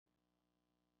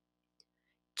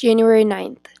January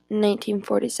 9th,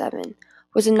 1947,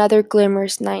 was another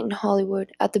glamorous night in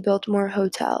Hollywood at the Biltmore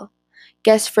Hotel.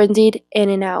 Guests frenzied in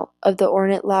and out of the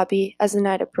ornate lobby as the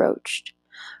night approached.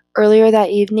 Earlier that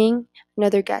evening,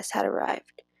 another guest had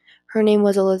arrived. Her name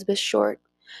was Elizabeth Short.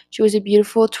 She was a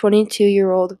beautiful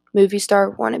 22-year-old movie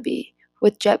star wannabe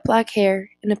with jet black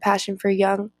hair and a passion for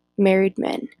young, married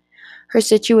men. Her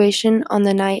situation on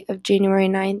the night of January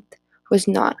 9th was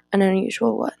not an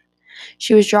unusual one.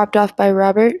 She was dropped off by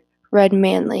Robert Red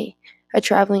Manley, a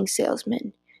traveling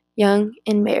salesman, young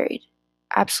and married.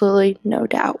 Absolutely no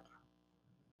doubt.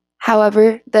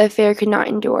 However, the affair could not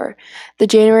endure. The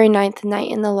January 9th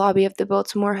night in the lobby of the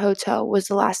Biltmore Hotel was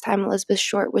the last time Elizabeth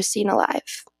Short was seen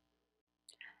alive.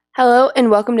 Hello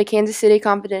and welcome to Kansas City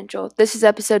Confidential. This is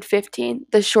episode 15,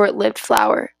 The Short-Lived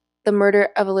Flower, the murder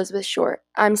of Elizabeth Short.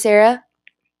 I'm Sarah.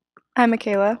 I'm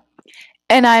Michaela.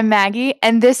 And I'm Maggie,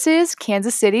 and this is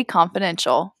Kansas City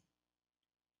Confidential.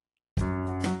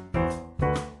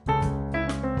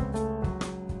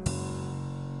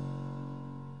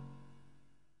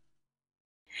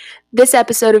 This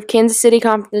episode of Kansas City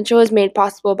Confidential is made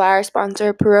possible by our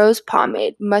sponsor, Perot's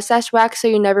Pomade, mustache wax so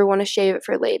you never want to shave it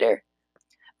for later.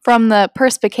 From the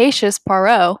perspicacious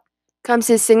Poirot comes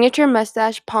his signature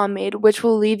mustache pomade, which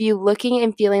will leave you looking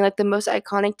and feeling like the most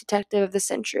iconic detective of the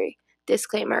century.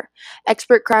 Disclaimer: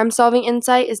 expert crime-solving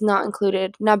insight is not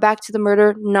included. Now back to the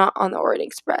murder not on the Orient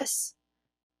Express.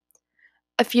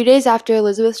 A few days after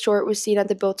Elizabeth Short was seen at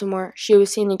the Biltmore, she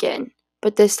was seen again.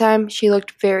 But this time, she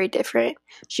looked very different.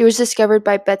 She was discovered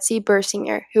by Betsy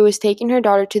Bersinger, who was taking her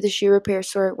daughter to the shoe repair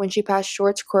store when she passed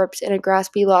Short's corpse in a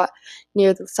grassy lot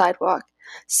near the sidewalk.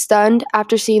 Stunned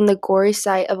after seeing the gory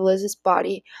sight of Liz's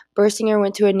body, Bersinger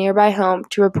went to a nearby home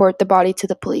to report the body to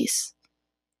the police.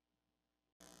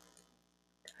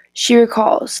 She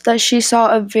recalls that she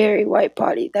saw a very white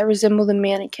body that resembled a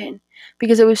mannequin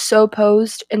because it was so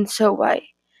posed and so white.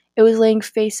 It was laying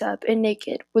face up and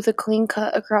naked with a clean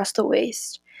cut across the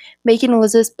waist, making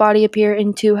Elizabeth's body appear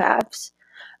in two halves.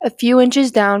 A few inches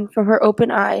down from her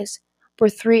open eyes were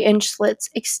 3-inch slits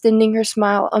extending her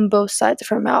smile on both sides of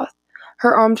her mouth.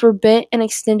 Her arms were bent and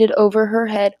extended over her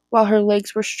head while her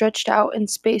legs were stretched out and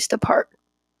spaced apart.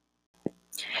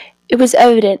 It was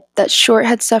evident that Short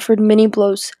had suffered many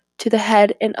blows to the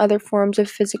head and other forms of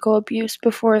physical abuse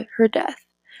before her death.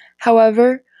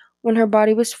 However, when her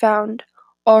body was found,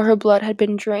 all her blood had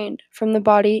been drained from the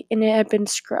body and it had been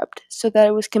scrubbed so that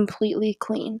it was completely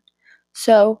clean.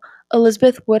 So,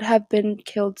 Elizabeth would have been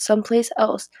killed someplace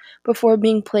else before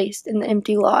being placed in the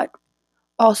empty lot.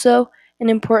 Also, an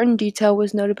important detail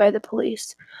was noted by the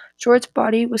police. Short's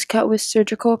body was cut with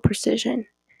surgical precision.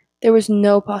 There was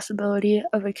no possibility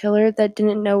of a killer that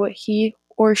didn't know what he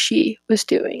or she was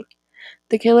doing.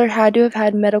 The killer had to have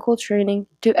had medical training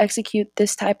to execute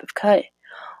this type of cut.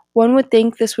 One would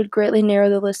think this would greatly narrow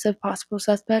the list of possible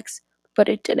suspects, but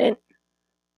it didn't.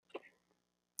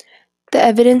 The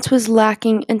evidence was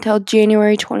lacking until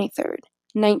January 23rd,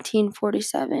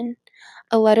 1947.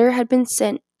 A letter had been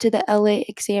sent to the LA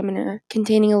Examiner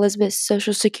containing Elizabeth's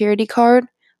social security card,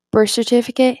 birth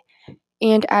certificate,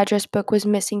 and address book with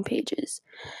missing pages.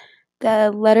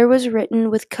 The letter was written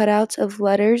with cutouts of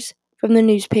letters from the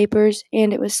newspapers,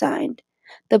 and it was signed,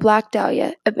 The Black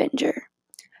Dahlia Avenger.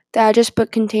 The address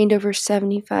book contained over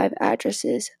 75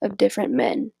 addresses of different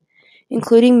men,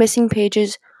 including missing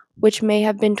pages which may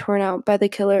have been torn out by the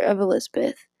killer of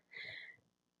Elizabeth.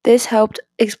 This helped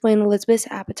explain Elizabeth's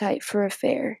appetite for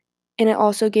affair, and it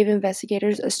also gave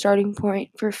investigators a starting point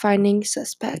for finding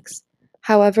suspects.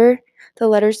 However, the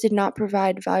letters did not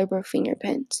provide valuable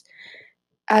fingerprints,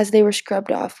 as they were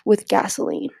scrubbed off with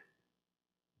gasoline.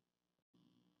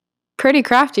 Pretty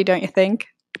crafty, don't you think?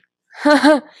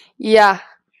 Yeah.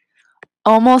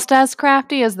 Almost as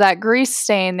crafty as that grease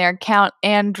stain there, Count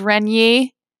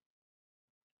Andrigny.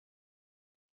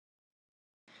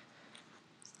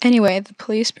 Anyway, the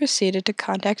police proceeded to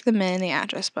contact the men in the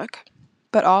address book,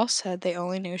 but all said they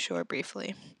only knew Short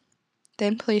briefly.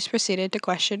 Then police proceeded to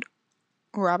question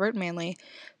Robert Manley,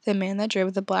 the man that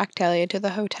drove the Black Dahlia to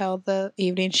the hotel the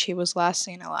evening she was last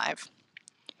seen alive.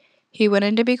 He went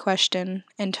in to be questioned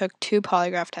and took 2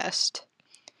 polygraph tests.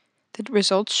 The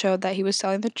results showed that he was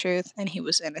telling the truth and he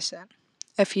was innocent.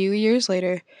 A few years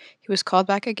later, he was called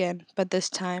back again, but this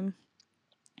time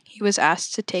he was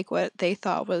asked to take what they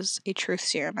thought was a truth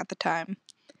serum at the time.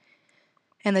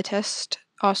 And the test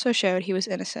also showed he was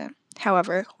innocent.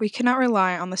 However, we cannot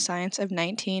rely on the science of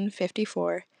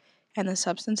 1954, and the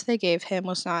substance they gave him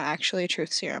was not actually a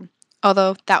truth serum,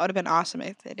 although that would have been awesome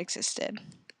if it existed.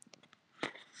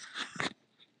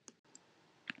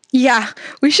 Yeah,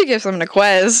 we should give someone a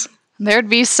quiz. There'd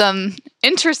be some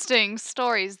interesting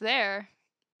stories there.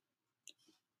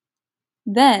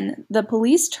 Then, the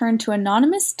police turned to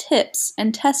anonymous tips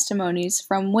and testimonies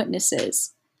from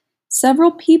witnesses.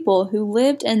 Several people who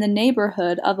lived in the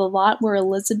neighborhood of the lot where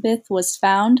Elizabeth was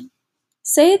found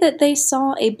say that they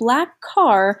saw a black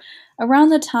car around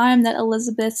the time that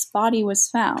Elizabeth's body was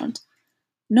found.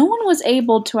 No one was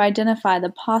able to identify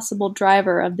the possible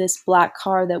driver of this black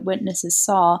car that witnesses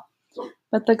saw,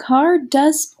 but the car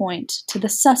does point to the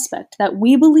suspect that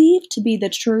we believe to be the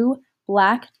true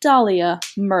Black Dahlia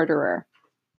murderer.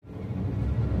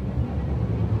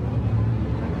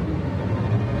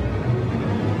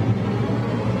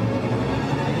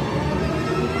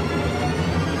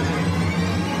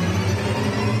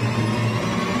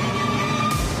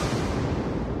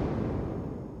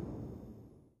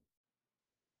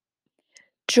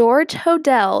 George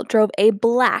Hodel drove a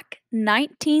black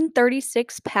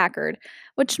 1936 Packard,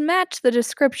 which matched the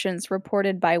descriptions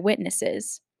reported by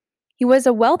witnesses. He was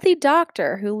a wealthy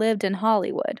doctor who lived in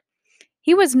Hollywood.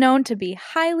 He was known to be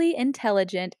highly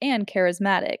intelligent and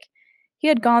charismatic. He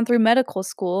had gone through medical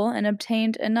school and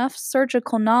obtained enough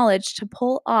surgical knowledge to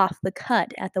pull off the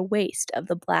cut at the waist of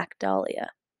the Black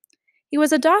Dahlia. He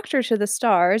was a doctor to the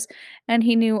stars, and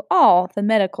he knew all the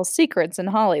medical secrets in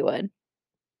Hollywood.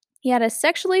 He had a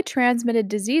sexually transmitted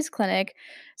disease clinic,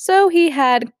 so he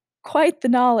had quite the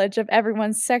knowledge of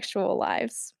everyone's sexual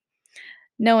lives.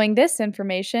 Knowing this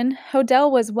information,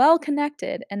 Hodel was well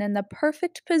connected and in the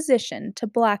perfect position to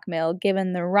blackmail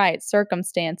given the right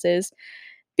circumstances,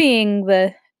 being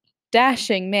the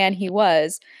dashing man he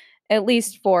was, at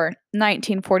least for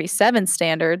 1947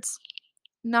 standards.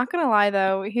 Not gonna lie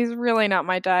though, he's really not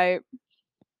my type.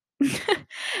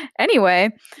 Anyway,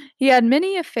 he had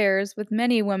many affairs with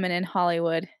many women in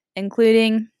Hollywood,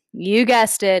 including, you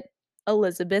guessed it,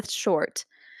 Elizabeth Short.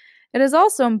 It is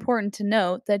also important to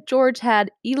note that George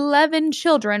had 11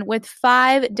 children with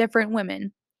 5 different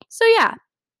women. So yeah,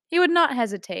 he would not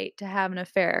hesitate to have an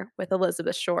affair with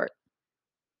Elizabeth Short.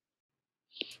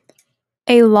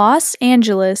 A Los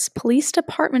Angeles Police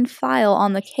Department file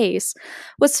on the case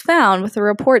was found with a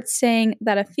report saying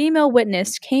that a female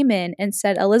witness came in and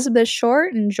said Elizabeth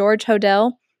Short and George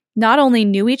Hodel not only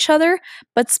knew each other,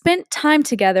 but spent time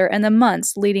together in the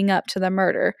months leading up to the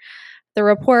murder. The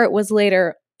report was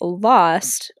later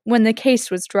lost when the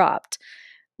case was dropped,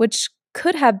 which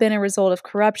could have been a result of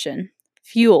corruption,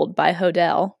 fueled by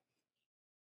Hodel.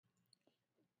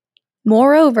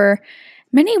 Moreover,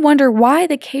 many wonder why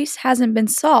the case hasn't been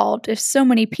solved if so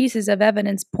many pieces of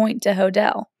evidence point to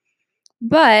Hodel.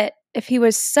 But if he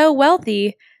was so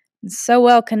wealthy and so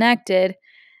well connected,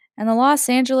 and the Los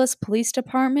Angeles Police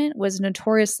Department was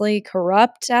notoriously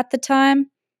corrupt at the time,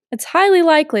 it's highly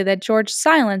likely that George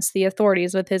silenced the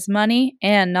authorities with his money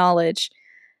and knowledge.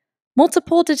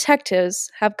 Multiple detectives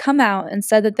have come out and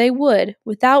said that they would,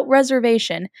 without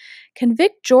reservation,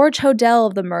 convict George Hodel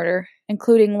of the murder,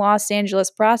 including Los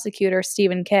Angeles prosecutor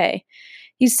Stephen Kay.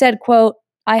 He said, quote,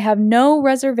 "I have no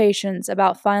reservations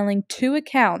about filing 2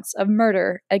 accounts of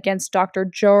murder against Dr.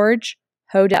 George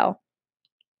Hodel."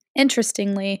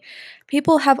 Interestingly,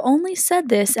 people have only said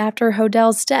this after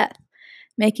Hodel's death,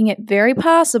 making it very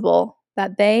possible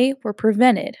that they were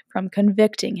prevented from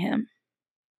convicting him.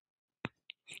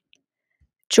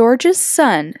 George's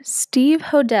son, Steve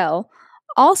Hodel,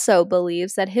 also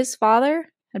believes that his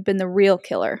father had been the real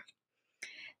killer.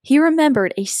 He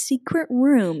remembered a secret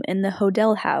room in the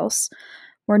Hodel house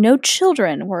where no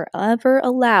children were ever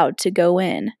allowed to go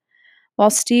in. While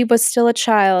Steve was still a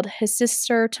child, his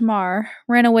sister, Tamar,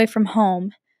 ran away from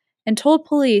home and told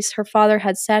police her father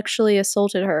had sexually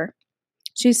assaulted her.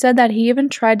 She said that he even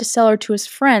tried to sell her to his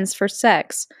friends for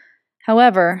sex.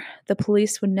 However, the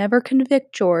police would never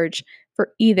convict George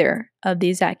for either of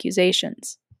these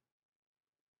accusations.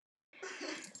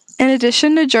 In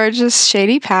addition to George's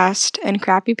shady past and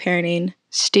crappy parenting,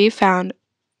 Steve found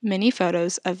many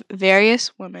photos of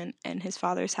various women in his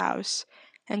father's house,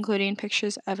 including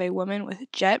pictures of a woman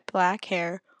with jet black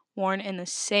hair worn in the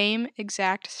same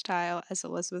exact style as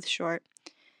Elizabeth Short.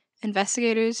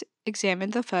 Investigators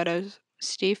examined the photos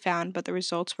Steve found, but the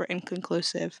results were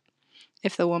inconclusive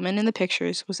if the woman in the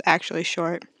pictures was actually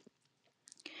Short.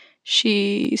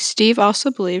 Steve also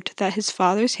believed that his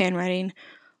father's handwriting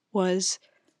was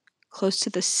close to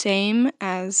the same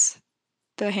as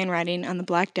the handwriting on the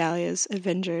Black Dahlia's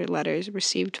Avenger letters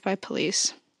received by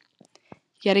police.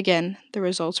 Yet again, the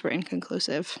results were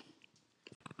inconclusive.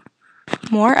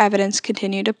 More evidence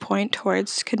continued to point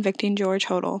towards convicting George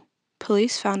Hodel.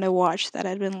 Police found a watch that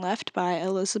had been left by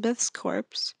Elizabeth's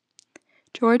corpse.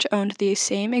 George owned the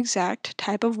same exact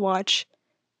type of watch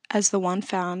as the one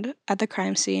found at the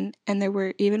crime scene, and there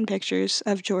were even pictures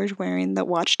of George wearing the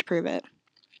watch to prove it.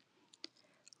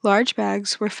 Large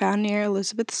bags were found near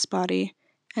Elizabeth's body,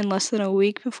 and less than a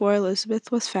week before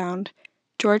Elizabeth was found,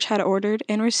 George had ordered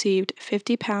and received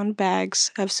 50-pound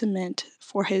bags of cement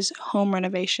for his home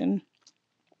renovation.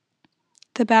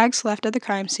 The bags left at the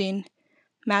crime scene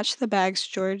matched the bags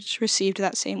George received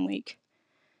that same week.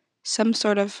 Some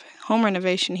sort of home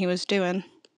renovation he was doing.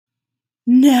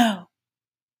 No.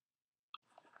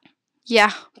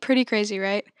 Yeah, pretty crazy,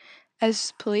 right?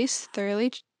 As police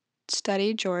thoroughly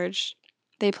studied George,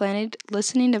 they planted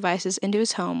listening devices into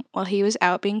his home while he was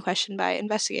out being questioned by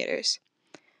investigators.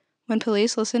 When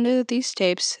police listened to these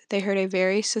tapes, they heard a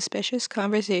very suspicious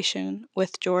conversation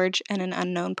with George and an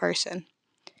unknown person.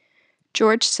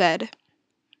 George said,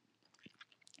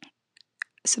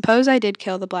 "Suppose I did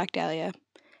kill the Black Dahlia.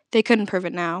 They couldn't prove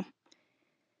it now.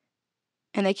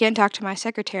 And they can't talk to my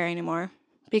secretary anymore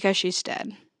because she's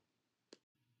dead."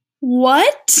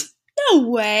 What? No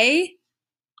way.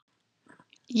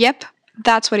 Yep,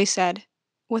 that's what he said.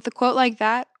 With a quote like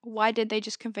that, why did they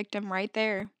just convict him right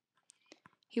there?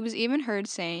 He was even heard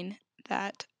saying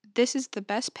that this is the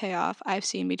best payoff I've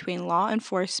seen between law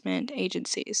enforcement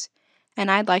agencies, and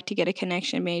I'd like to get a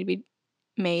connection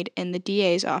made in the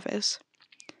DA's office.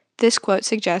 This quote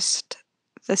suggests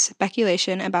the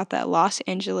speculation about the Los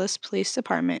Angeles Police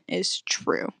Department is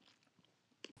true.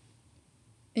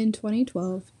 In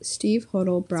 2012, Steve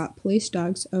Hodel brought police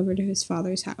dogs over to his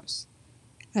father's house.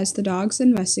 As the dogs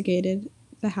investigated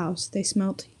the house, they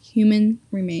smelt human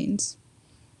remains.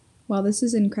 While this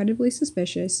is incredibly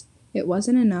suspicious, it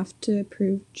wasn't enough to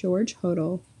prove George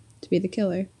Hodel to be the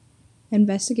killer.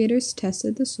 Investigators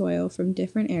tested the soil from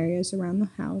different areas around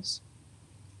the house.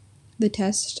 The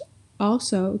test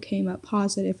also came up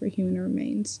positive for human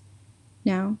remains.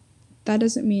 Now, that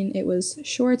doesn't mean it was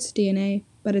Short's DNA,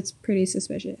 but it's pretty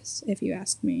suspicious, if you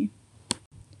ask me.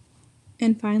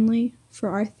 And finally, for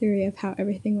our theory of how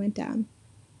everything went down,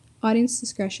 audience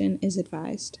discretion is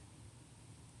advised.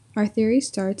 Our theory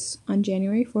starts on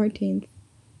January 14th,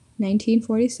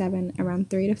 1947, around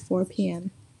 3 to 4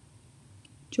 p.m.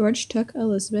 George took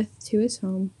Elizabeth to his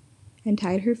home and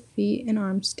tied her feet and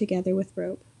arms together with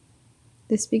rope.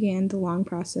 This began the long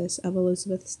process of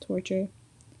Elizabeth's torture.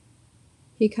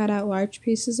 He cut out large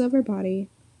pieces of her body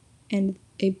and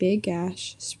a big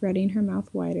gash, spreading her mouth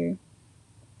wider.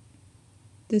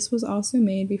 This was also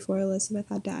made before Elizabeth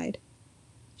had died.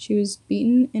 She was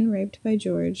beaten and raped by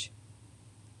George.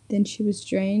 Then she was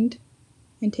drained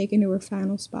and taken to her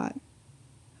final spot.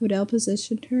 Hodel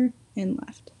positioned her and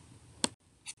left.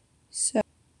 So,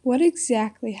 what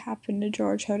exactly happened to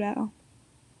George Hodel?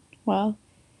 Well,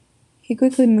 he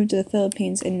quickly moved to the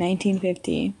Philippines in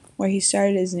 1950, where he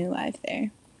started his new life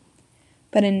there.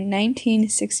 But in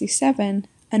 1967,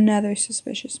 another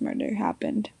suspicious murder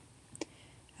happened.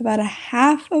 About a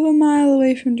half of a mile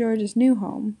away from George's new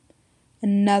home,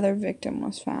 another victim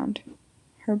was found.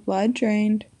 Her blood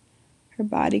drained, her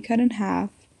body cut in half,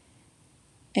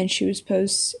 and she was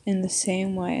posed in the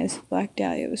same way as Black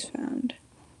Dahlia was found.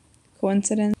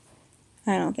 Coincidence?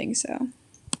 I don't think so.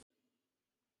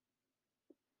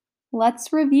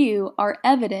 Let's review our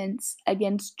evidence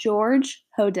against George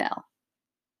Hodel.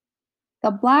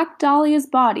 The Black Dahlia's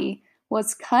body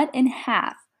was cut in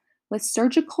half with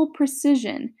surgical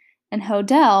precision, and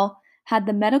Hodel had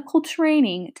the medical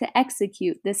training to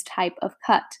execute this type of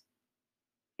cut.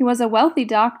 He was a wealthy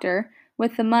doctor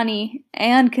with the money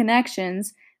and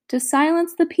connections to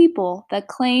silence the people that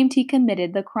claimed he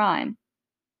committed the crime.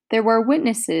 There were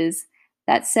witnesses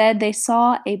that said they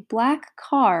saw a black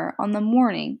car on the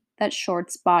morning that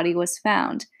Short's body was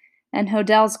found, and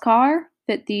Hodel's car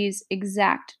fit these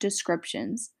exact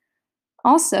descriptions.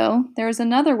 Also, there was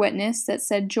another witness that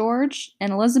said George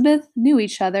and Elizabeth knew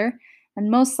each other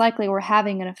and most likely were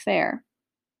having an affair.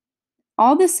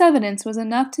 All this evidence was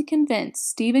enough to convince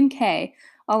Stephen Kay,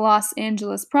 a Los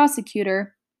Angeles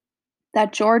prosecutor,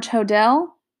 that George Hodel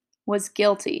was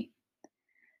guilty.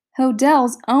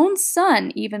 Hodel's own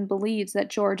son even believes that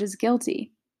George is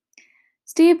guilty.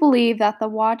 Steve believed that the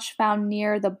watch found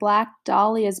near the Black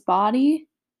Dahlia's body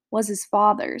was his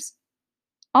father's.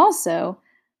 Also,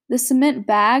 the cement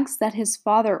bags that his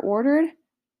father ordered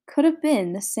could have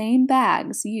been the same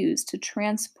bags used to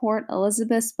transport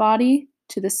Elizabeth's body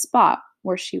to the spot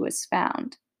where she was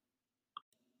found.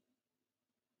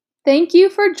 Thank you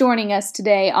for joining us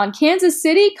today on Kansas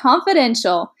City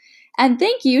Confidential. And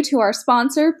thank you to our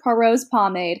sponsor, Poirot's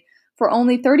Pomade. For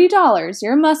only $30,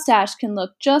 your mustache can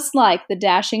look just like the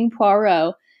dashing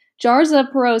Poirot. Jars of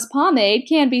Poirot's Pomade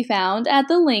can be found at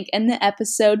the link in the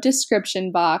episode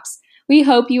description box. We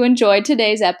hope you enjoyed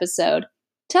today's episode.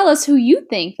 Tell us who you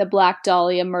think the Black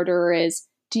Dahlia murderer is.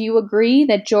 Do you agree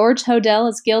that George Hodel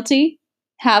is guilty?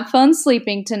 Have fun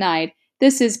sleeping tonight.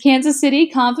 This is Kansas City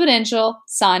Confidential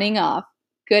signing off.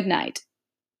 Good night.